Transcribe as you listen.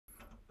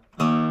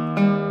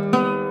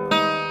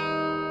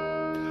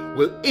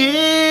Well,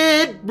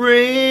 it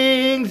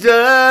brings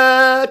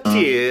a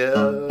tear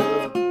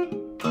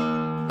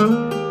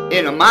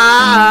into my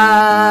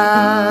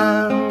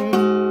eye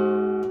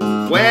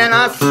when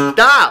I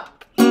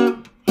stop,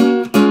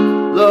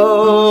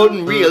 Lord,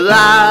 and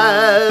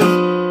realize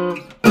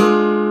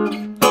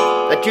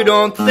that you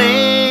don't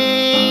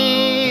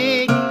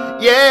think,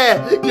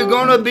 yeah, you're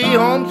gonna be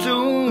home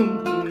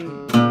soon.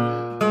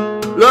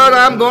 Lord,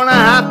 I'm gonna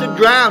have to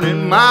drown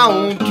in my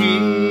own tears.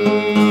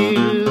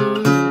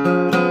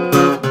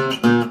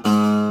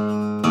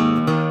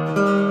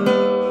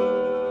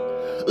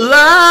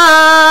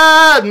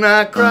 Lord,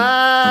 not crying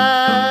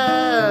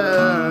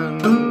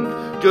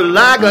just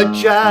like a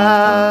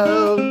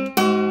child.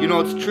 You know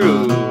it's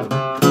true.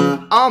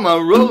 All my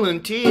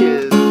rolling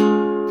tears,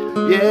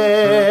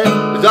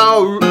 yeah, it's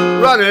all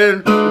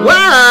running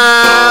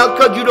wild.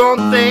 'Cause you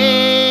don't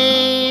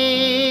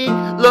think,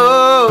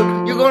 Lord,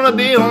 you're gonna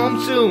be home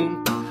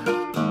soon.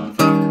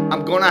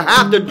 I'm gonna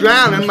have to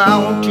drown in my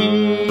own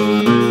tears.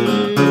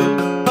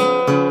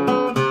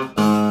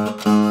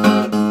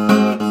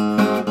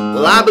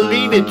 Well, I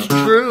believe it's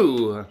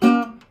true.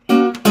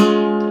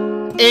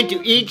 Into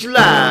each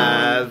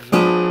life,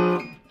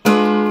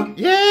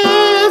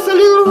 yes, a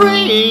little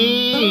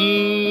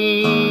rain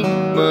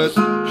must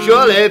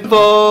surely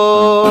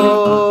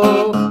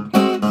fall.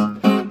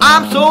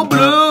 I'm so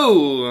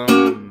blue,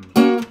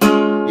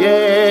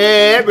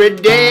 yeah, every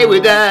day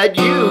without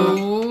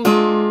you.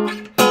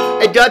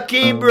 It does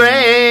keep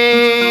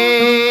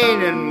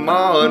raining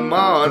more and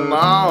more and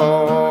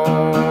more.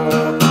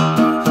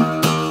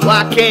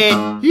 Why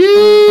can't you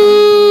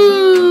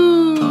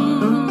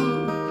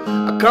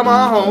come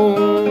on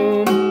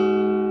home?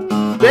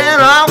 Then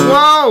I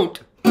won't,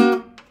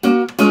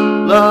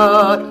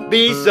 Lord,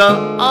 be so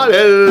all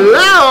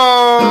alone.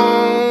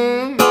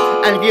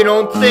 And if you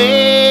don't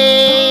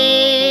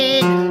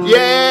think,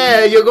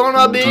 yeah, you're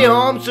gonna be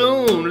home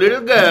soon,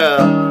 little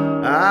girl,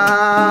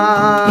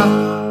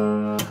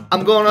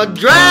 I'm gonna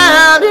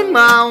drown in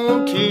my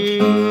own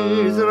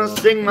tears and I'll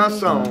sing my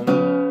song.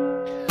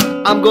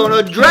 I'm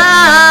gonna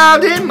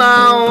drown in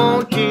my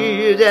own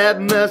tears,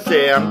 have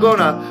mercy, I'm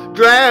gonna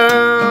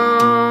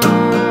drown.